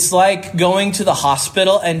 It's like going to the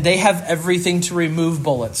hospital and they have everything to remove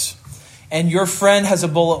bullets. And your friend has a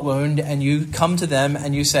bullet wound and you come to them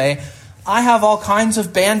and you say, I have all kinds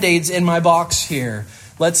of Band-Aids in my box here.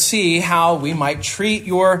 Let's see how we might treat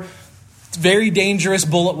your very dangerous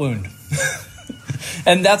bullet wound.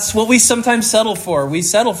 And that's what we sometimes settle for. We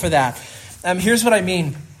settle for that. Here's what I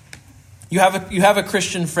mean. You have a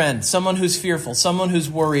Christian friend, someone who's fearful, someone who's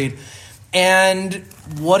worried. And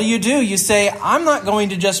what do? You say, I'm not going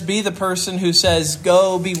to just be the person who says,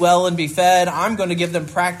 go, be well, and be fed. I'm going to give them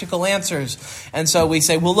practical answers. And so we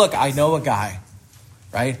say, well, look, I know a guy,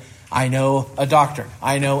 right? I know a doctor.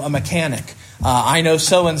 I know a mechanic. I know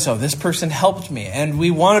so-and-so. This person helped me. And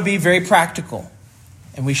we want to be very practical.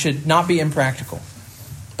 And we should not be impractical.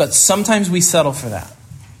 But sometimes we settle for that.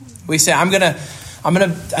 We say,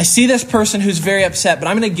 I see this person who's very upset, but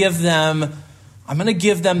I'm going to give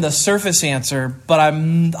them the surface answer, but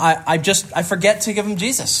I forget to give them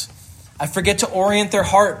Jesus. I forget to orient their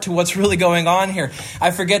heart to what's really going on here.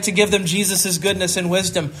 I forget to give them Jesus' goodness and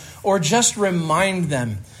wisdom, or just remind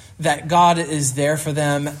them that God is there for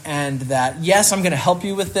them and that, yes, I'm going to help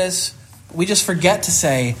you with this. We just forget to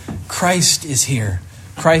say, Christ is here.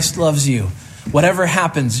 Christ loves you. Whatever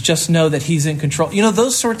happens, just know that he's in control.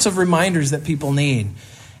 Those sorts of reminders that people need.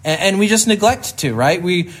 And we just neglect to, right?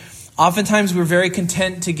 Oftentimes we're very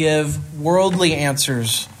content to give worldly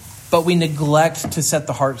answers, but we neglect to set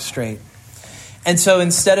the heart straight. And so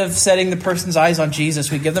instead of setting the person's eyes on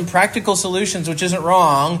Jesus, we give them practical solutions, which isn't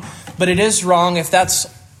wrong, but it is wrong if that's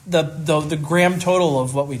the grand total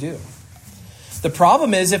of what we do. The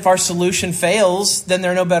problem is if our solution fails, then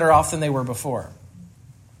they're no better off than they were before.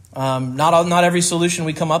 Not every solution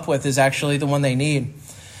we come up with is actually the one they need.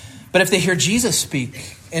 But if they hear Jesus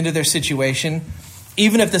speak into their situation,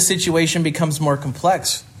 even if the situation becomes more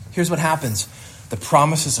complex, here's what happens. The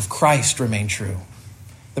promises of Christ remain true.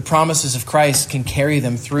 The promises of Christ can carry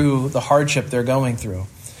them through the hardship they're going through.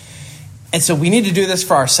 And so we need to do this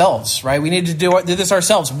for ourselves, right? We need to do this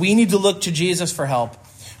ourselves. We need to look to Jesus for help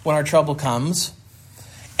when our trouble comes.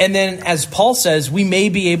 And then, as Paul says, we may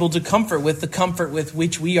be able to comfort with the comfort with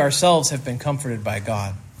which we ourselves have been comforted by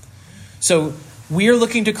God. So we are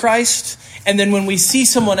looking to Christ. And then when we see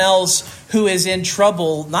someone else who is in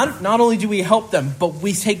trouble, not only do we help them, but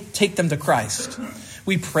we take them to Christ.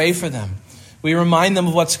 We pray for them. We remind them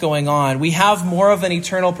of what's going on. We have more of an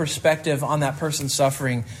eternal perspective on that person's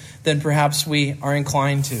suffering than perhaps we are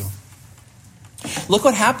inclined to. Look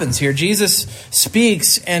what happens here. Jesus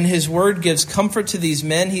speaks and his word gives comfort to these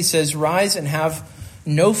men. He says, rise and have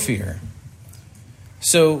no fear.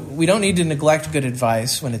 So we don't need to neglect good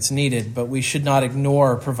advice when it's needed, but we should not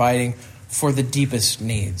ignore providing for the deepest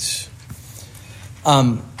needs.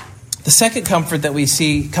 The second comfort that we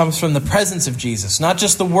see comes from the presence of Jesus, not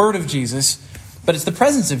just the word of Jesus, but it's the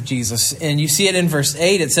presence of Jesus. And you see it in verse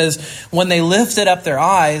 8. It says, when they lifted up their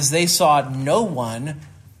eyes, they saw no one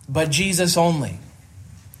but Jesus only.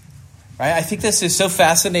 Right? I think this is so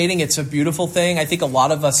fascinating. It's a beautiful thing. I think a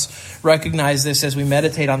lot of us recognize this as we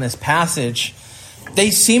meditate on this passage. They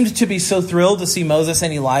seemed to be so thrilled to see Moses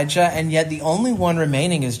and Elijah, and yet the only one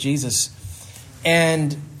remaining is Jesus.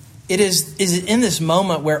 And it is in this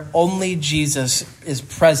moment where only Jesus is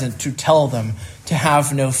present to tell them to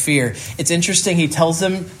have no fear. It's interesting, he tells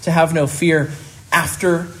them to have no fear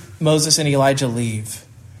after Moses and Elijah leave.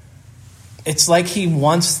 It's like he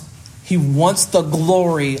wants the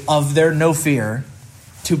glory of their no fear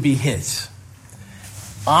to be his.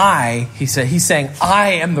 He's saying,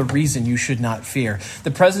 I am the reason you should not fear.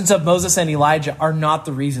 The presence of Moses and Elijah are not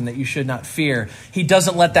the reason that you should not fear. He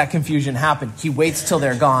doesn't let that confusion happen. He waits till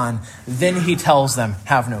they're gone. Then he tells them,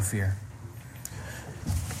 have no fear.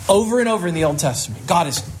 Over and over in the Old Testament, God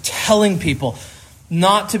is telling people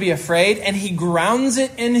not to be afraid, and he grounds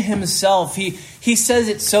it in himself. He says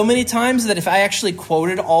it so many times that if I actually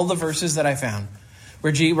quoted all the verses that I found,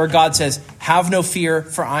 where God says, have no fear,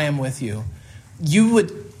 for I am with you, you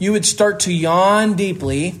would start to yawn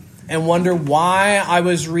deeply and wonder why I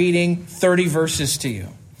was reading 30 verses to you.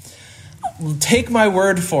 Take my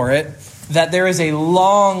word for it that there is a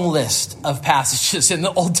long list of passages in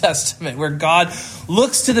the Old Testament where God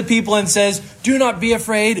looks to the people and says, do not be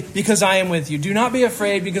afraid because I am with you. Do not be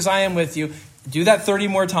afraid because I am with you. Do that 30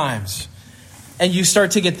 more times. And you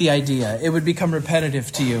start to get the idea. It would become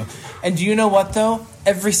repetitive to you. And do you know what, though?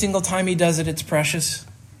 Every single time he does it, it's precious.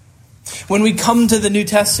 When we come to the New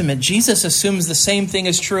Testament, Jesus assumes the same thing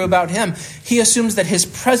is true about him. He assumes that his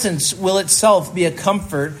presence will itself be a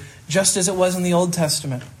comfort, just as it was in the Old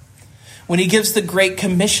Testament. When he gives the Great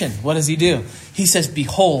Commission, what does he do? He says,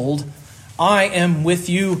 behold, I am with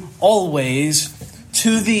you always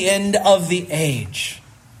to the end of the age.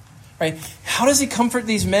 Right? How does he comfort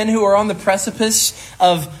these men who are on the precipice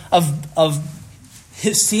of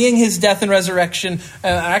seeing his death and resurrection?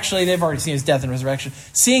 Actually, they've already seen his death and resurrection.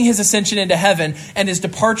 Seeing his ascension into heaven and his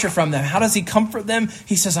departure from them. How does he comfort them?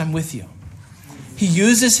 He says, I'm with you. He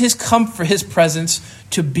uses his comfort, his presence,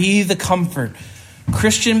 to be the comfort.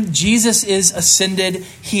 Christian, Jesus is ascended.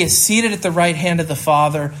 He is seated at the right hand of the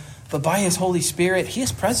Father. But by his Holy Spirit, he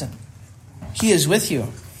is present. He is with you.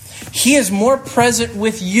 He is more present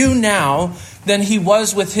with you now than he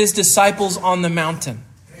was with his disciples on the mountain.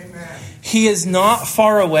 Amen. He is not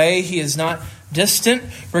far away. He is not distant,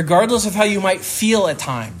 regardless of how you might feel at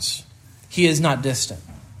times. he is not distant.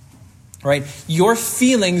 Right? Your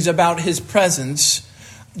feelings about his presence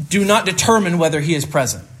do not determine whether he is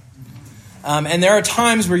present. And there are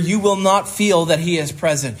times where you will not feel that he is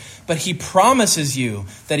present, but he promises you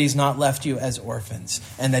that he's not left you as orphans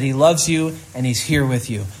and that he loves you and he's here with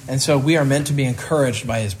you. And so we are meant to be encouraged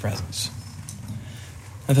by his presence.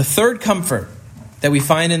 Now, the third comfort that we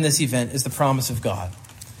find in this event is the promise of God.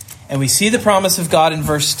 And we see the promise of God in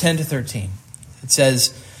verse 10 to 13. It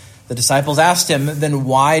says, the disciples asked him, then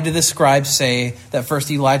why do the scribes say that first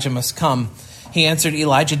Elijah must come? He answered,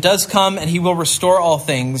 Elijah does come and he will restore all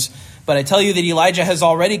things. But I tell you that Elijah has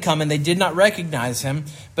already come and they did not recognize him,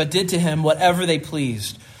 but did to him whatever they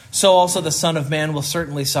pleased. So also the Son of Man will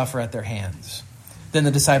certainly suffer at their hands. Then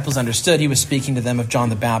the disciples understood he was speaking to them of John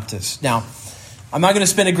the Baptist. Now, I'm not going to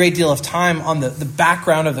spend a great deal of time on the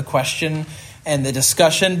background of the question and the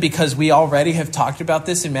discussion because we already have talked about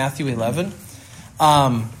this in Matthew 11.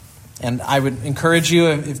 And I would encourage you,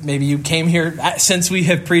 if maybe you came here since we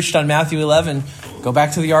have preached on Matthew 11, go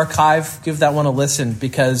back to the archive, give that one a listen,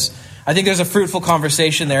 because I think there's a fruitful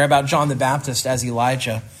conversation there about John the Baptist as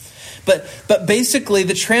Elijah. But basically,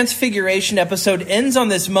 the Transfiguration episode ends on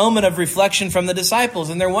this moment of reflection from the disciples,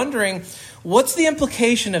 and they're wondering, what's the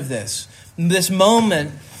implication of this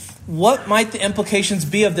moment? What might the implications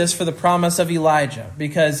be of this for the promise of Elijah?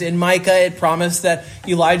 Because in Micah, it promised that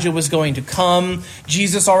Elijah was going to come.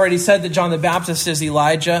 Jesus already said that John the Baptist is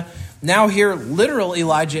Elijah. Now here, literal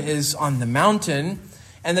Elijah is on the mountain.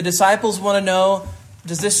 And the disciples want to know,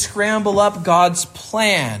 does this scramble up God's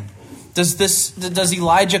plan? Does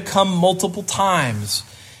Elijah come multiple times?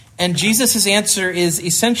 And Jesus' answer is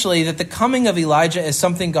essentially that the coming of Elijah is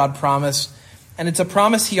something God promised. And it's a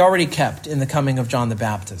promise he already kept in the coming of John the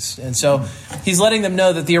Baptist. And so he's letting them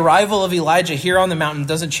know that the arrival of Elijah here on the mountain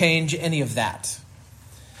doesn't change any of that.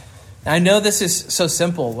 Now, I know this is so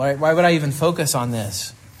simple. Why would I even focus on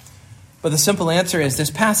this? But the simple answer is this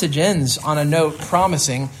passage ends on a note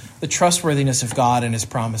promising the trustworthiness of God and his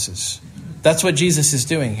promises. That's what Jesus is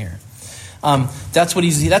doing here. That's what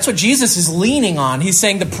Jesus is leaning on. He's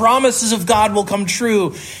saying the promises of God will come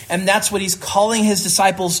true. And that's what he's calling his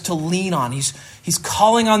disciples to lean on. He's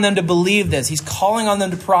calling on them to believe this. He's calling on them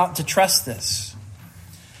to trust this.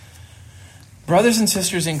 Brothers and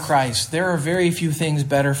sisters in Christ, there are very few things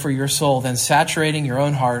better for your soul than saturating your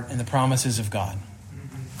own heart in the promises of God.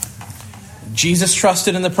 Jesus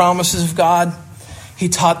trusted in the promises of God. He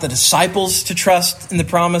taught the disciples to trust in the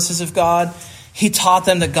promises of God. He taught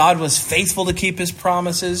them that God was faithful to keep his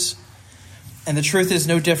promises. And the truth is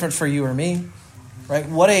no different for you or me. Right?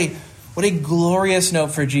 What a glorious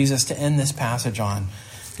note for Jesus to end this passage on.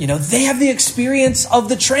 You know, they have the experience of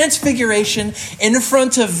the Transfiguration in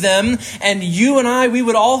front of them. And you and I, we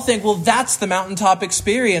would all think, well, that's the mountaintop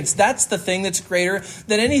experience. That's the thing that's greater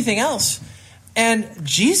than anything else. And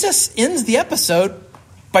Jesus ends the episode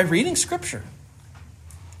by reading Scripture.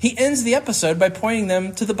 He ends the episode by pointing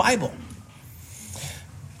them to the Bible.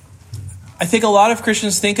 I think a lot of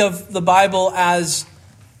Christians think of the Bible as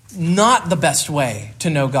not the best way to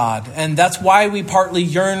know God. And that's why we partly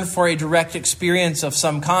yearn for a direct experience of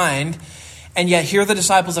some kind. And yet here the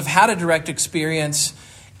disciples have had a direct experience.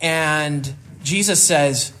 And Jesus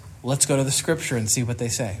says, let's go to the Scripture and see what they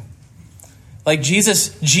say. Like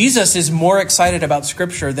Jesus is more excited about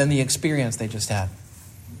Scripture than the experience they just had.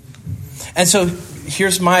 And so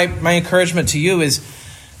here's my encouragement to you is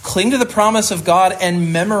cling to the promise of God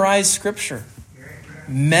and memorize Scripture.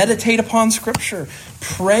 Meditate upon Scripture.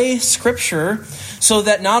 Pray Scripture so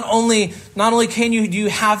that not only do you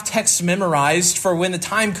have texts memorized for when the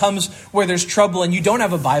time comes where there's trouble and you don't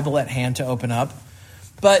have a Bible at hand to open up,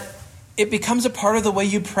 but it becomes a part of the way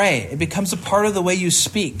you pray. It becomes a part of the way you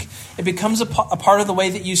speak. It becomes a part of the way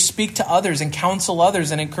that you speak to others and counsel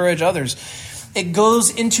others and encourage others. It goes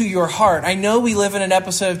into your heart. I know we live in an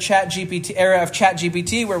episode of era of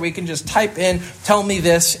ChatGPT where we can just type in, tell me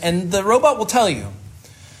this, and the robot will tell you.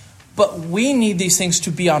 But we need these things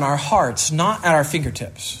to be on our hearts, not at our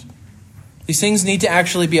fingertips. These things need to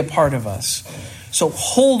actually be a part of us. So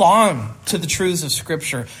hold on to the truths of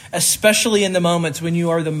Scripture, especially in the moments when you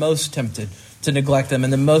are the most tempted to neglect them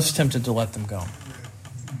and the most tempted to let them go.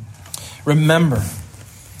 Remember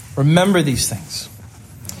these things.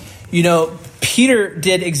 You know, Peter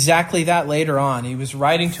did exactly that later on. He was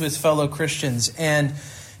writing to his fellow Christians, and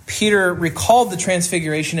Peter recalled the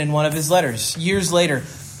Transfiguration in one of his letters. Years later,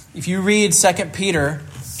 if you read 2 Peter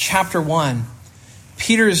chapter 1,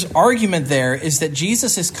 Peter's argument there is that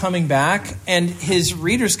Jesus is coming back, and his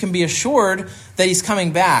readers can be assured that he's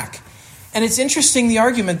coming back. And it's interesting the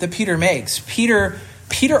argument that Peter makes. Peter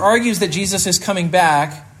argues that Jesus is coming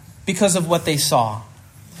back because of what they saw.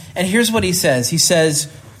 And here's what he says. He says,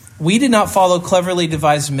 "We did not follow cleverly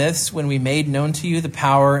devised myths when we made known to you the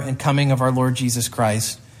power and coming of our Lord Jesus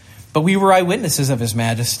Christ, but we were eyewitnesses of his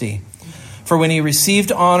majesty. For when he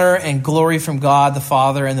received honor and glory from God the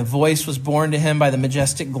Father, and the voice was borne to him by the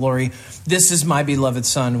majestic glory, 'This is my beloved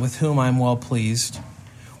Son, with whom I am well pleased.'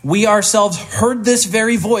 We ourselves heard this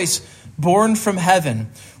very voice borne from heaven,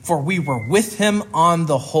 for we were with him on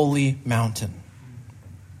the holy mountain."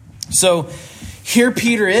 So here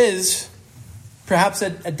Peter is, perhaps a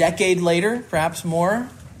decade later, perhaps more,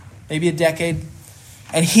 maybe a decade,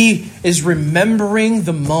 and he is remembering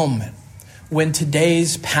the moment when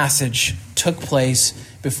today's passage took place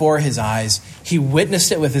before his eyes. He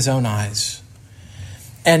witnessed it with his own eyes.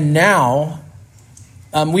 And now,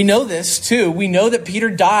 we know this too. We know that Peter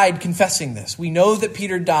died confessing this. We know that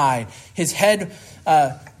Peter died. His head,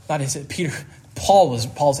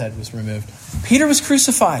 Paul's head was removed. Peter was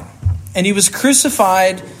crucified. And he was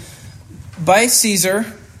crucified by Caesar.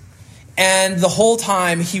 And the whole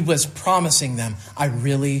time he was promising them, "I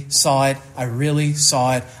really saw it. I really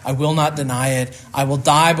saw it. I will not deny it. I will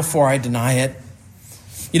die before I deny it."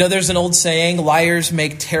 You know, there's an old saying, liars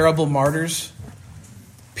make terrible martyrs.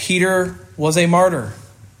 Peter was a martyr.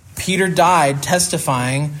 Peter died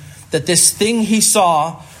testifying that this thing he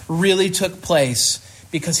saw really took place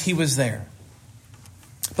because he was there.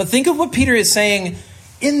 But think of what Peter is saying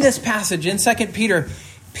in this passage in 2 Peter.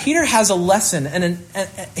 Peter has a lesson and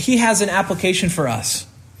he has an application for us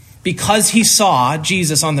because he saw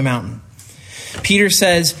Jesus on the mountain. Peter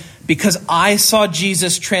says, "Because I saw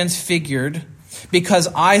Jesus transfigured, because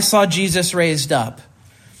I saw Jesus raised up."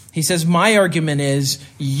 He says, my argument is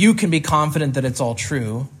you can be confident that it's all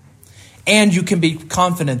true, and you can be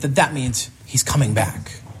confident that that means he's coming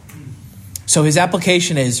back. So his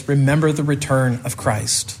application is, remember the return of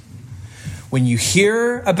Christ. When you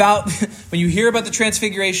hear about the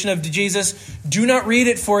transfiguration of Jesus, do not read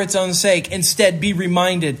it for its own sake. Instead, be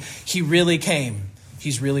reminded he really came.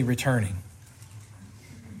 He's really returning.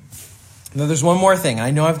 Now, there's one more thing.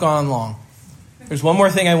 I know I've gone on long. There's one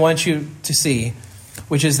more thing I want you to see,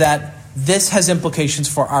 which is that this has implications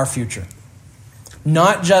for our future.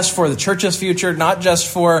 Not just for the church's future, not just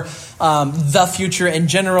for the future in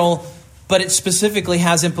general, but it specifically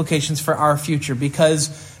has implications for our future. Because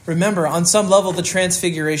remember, on some level, the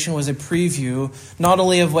Transfiguration was a preview not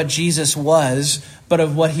only of what Jesus was, but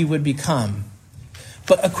of what he would become.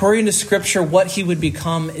 But according to Scripture, what he would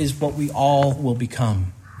become is what we all will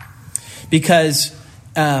become. Because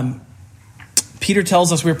Peter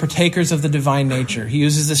tells us we're partakers of the divine nature. He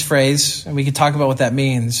uses this phrase, and we can talk about what that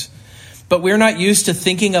means. But we're not used to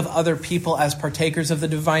thinking of other people as partakers of the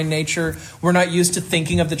divine nature. We're not used to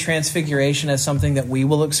thinking of the Transfiguration as something that we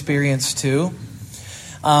will experience too.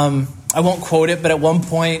 I won't quote it, but at one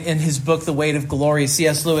point in his book, The Weight of Glory,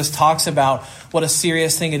 C.S. Lewis talks about what a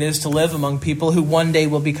serious thing it is to live among people who one day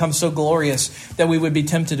will become so glorious that we would be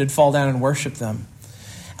tempted to fall down and worship them.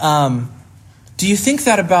 Do you think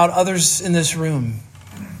that about others in this room?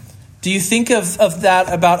 Do you think of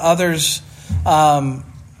that about others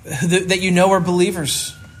that you know are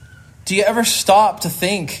believers? Do you ever stop to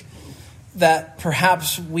think that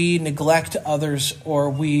perhaps we neglect others or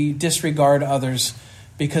we disregard others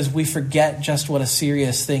because we forget just what a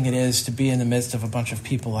serious thing it is to be in the midst of a bunch of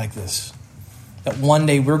people like this? That one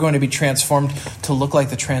day we're going to be transformed to look like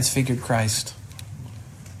the transfigured Christ.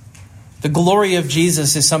 The glory of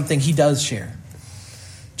Jesus is something he does share.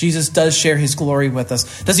 Jesus does share his glory with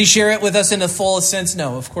us. Does he share it with us in the fullest sense?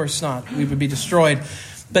 No, of course not. We would be destroyed.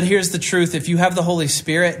 But here's the truth. If you have the Holy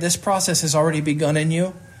Spirit, this process has already begun in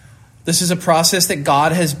you. This is a process that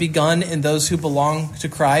God has begun in those who belong to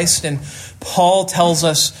Christ. And Paul tells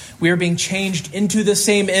us we are being changed into the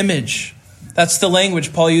same image. That's the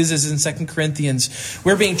language Paul uses in 2 Corinthians.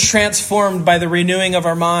 We're being transformed by the renewing of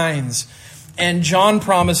our minds. And John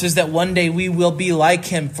promises that one day we will be like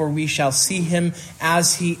him, for we shall see him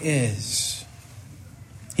as he is.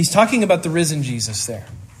 He's talking about the risen Jesus there.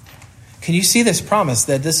 Can you see this promise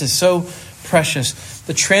that this is so precious?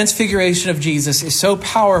 The transfiguration of Jesus is so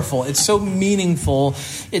powerful. It's so meaningful.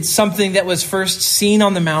 It's something that was first seen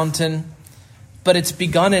on the mountain, but it's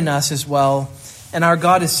begun in us as well. And our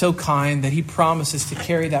God is so kind that he promises to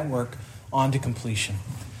carry that work on to completion.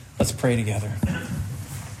 Let's pray together.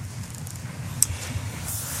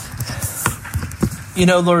 You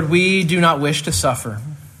know, Lord, we do not wish to suffer,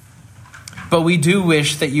 but we do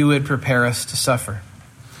wish that you would prepare us to suffer.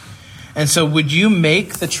 And so would you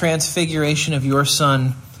make the transfiguration of your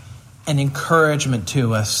Son an encouragement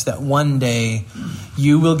to us that one day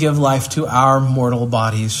you will give life to our mortal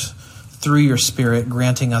bodies through your Spirit,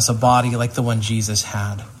 granting us a body like the one Jesus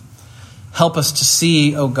had. Help us to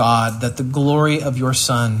see, O God, that the glory of your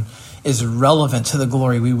Son is relevant to the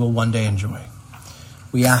glory we will one day enjoy.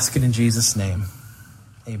 We ask it in Jesus' name.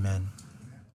 Amen.